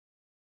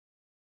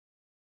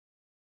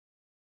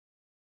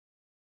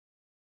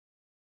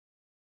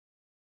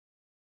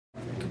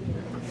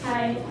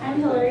Hi,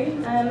 I'm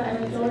Hillarey. I'm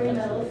a jewelry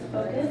metals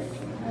focus.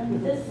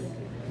 This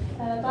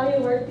body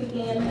of work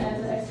began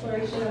as an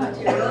exploration of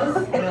materials.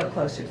 A little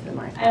closer to the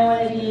mic. I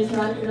wanted to use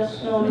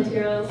non-traditional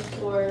materials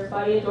for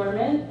body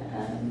adornment.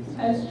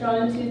 I was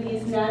drawn to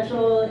these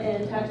natural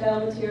and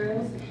tactile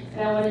materials,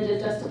 and I wanted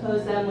to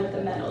juxtapose them with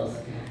the metals.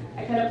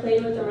 I kind of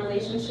played with the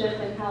relationship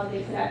and how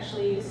they could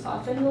actually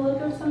soften the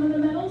look of some of the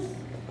metals.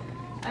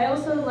 I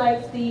also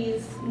liked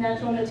these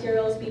natural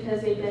materials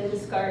because they've been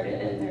discarded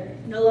and they're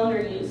no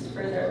longer used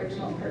for their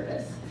original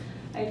purpose.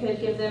 I could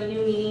give them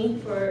new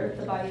meaning for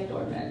the body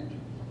adornment.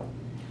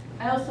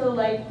 I also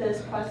liked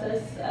this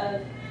process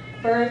of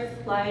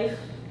birth, life,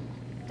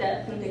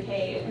 death, and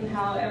decay, and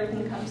how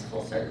everything comes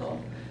full circle.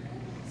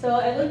 So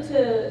I look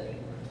to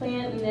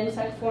plant and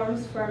insect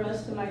forms for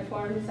most of my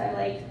forms. I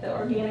like the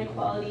organic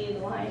quality, the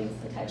lines,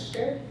 the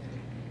texture.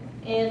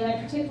 And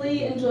I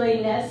particularly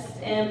enjoy nests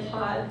and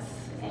pods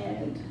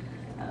and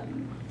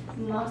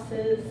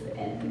mosses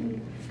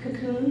and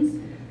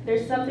cocoons.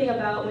 There's something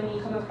about when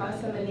you come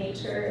across them in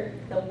nature,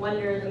 the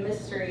wonder, the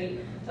mystery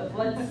of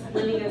what's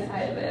living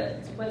inside of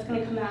it, what's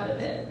going to come out of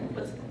it,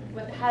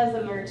 what has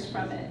emerged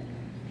from it.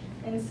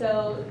 And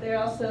so they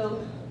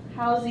also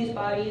house these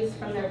bodies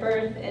from their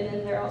birth, and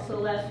then they're also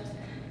left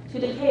to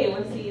decay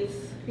once these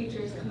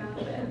creatures come out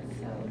of it.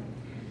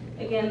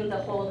 So again, the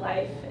whole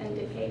life and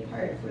decay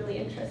part really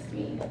interests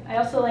me. I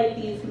also like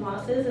these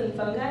mosses and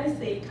fungi.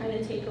 They kind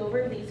of take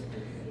over these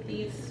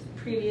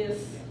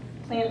previous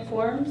plant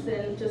forms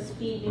and just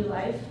feed new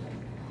life,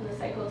 and the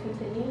cycle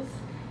continues.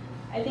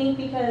 I think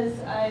because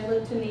I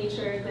look to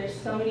nature, there's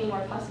so many more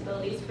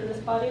possibilities for this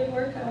body of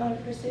work I want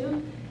to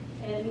pursue,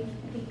 and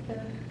I think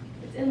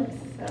it's endless.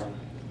 So,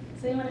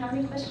 does anyone have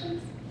any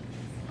questions?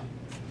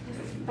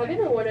 Have you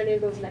ever worn any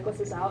of those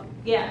necklaces out?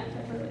 Yeah,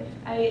 definitely.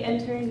 I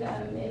interned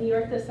in New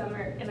York this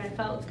summer, and I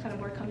felt kind of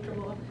more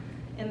comfortable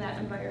in that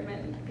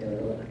environment. I feel a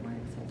little bit more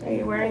accepted. Are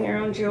you wearing your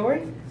own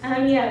jewelry?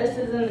 Yeah, this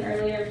is an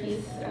earlier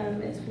piece.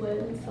 It's wood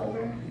and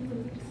silver.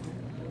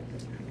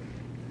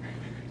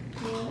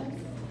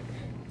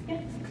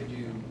 Yeah. Could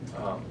you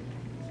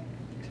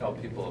tell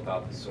people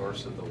about the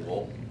source of the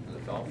wool in the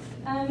felt?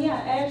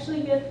 Yeah, I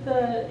actually get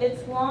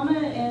it's llama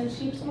and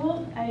sheep's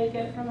wool. I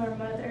get from our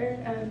mother.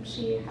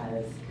 She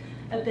has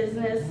a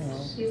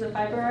business. She's a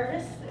fiber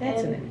artist.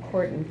 That's an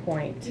important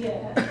point.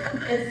 Yeah,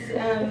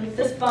 it's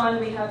this bond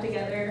we have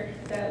together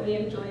that we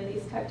enjoy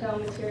these tactile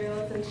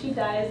materials, and she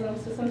dyes them,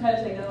 so sometimes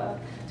I go up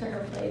to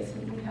her place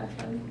and we have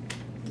fun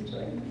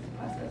enjoying the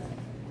process.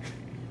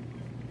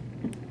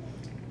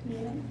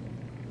 Yeah.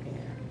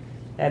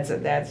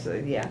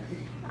 Yeah.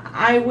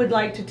 I would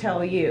like to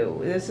tell you,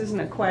 this isn't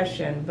a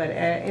question, but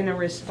in a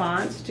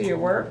response to your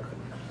work,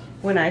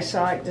 when I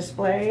saw it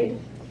displayed,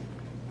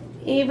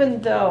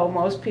 even though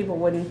most people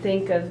wouldn't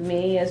think of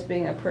me as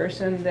being a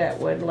person that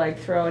would like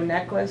throw a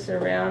necklace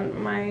around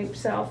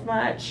myself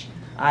much,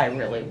 I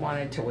really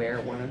wanted to wear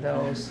one of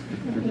those.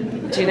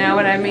 Do you know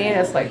what I mean?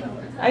 It's like,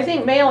 I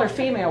think male or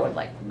female would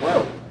like,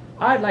 whoa,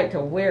 I'd like to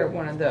wear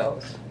one of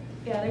those.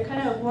 Yeah, they're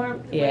kind of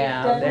warm.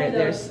 Yeah, like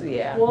there's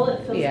yeah, wool,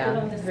 it feels yeah,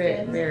 good on the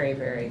skin. very,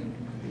 very,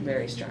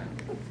 very strong.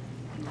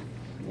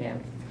 Yeah.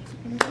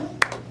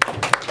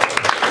 Mm-hmm.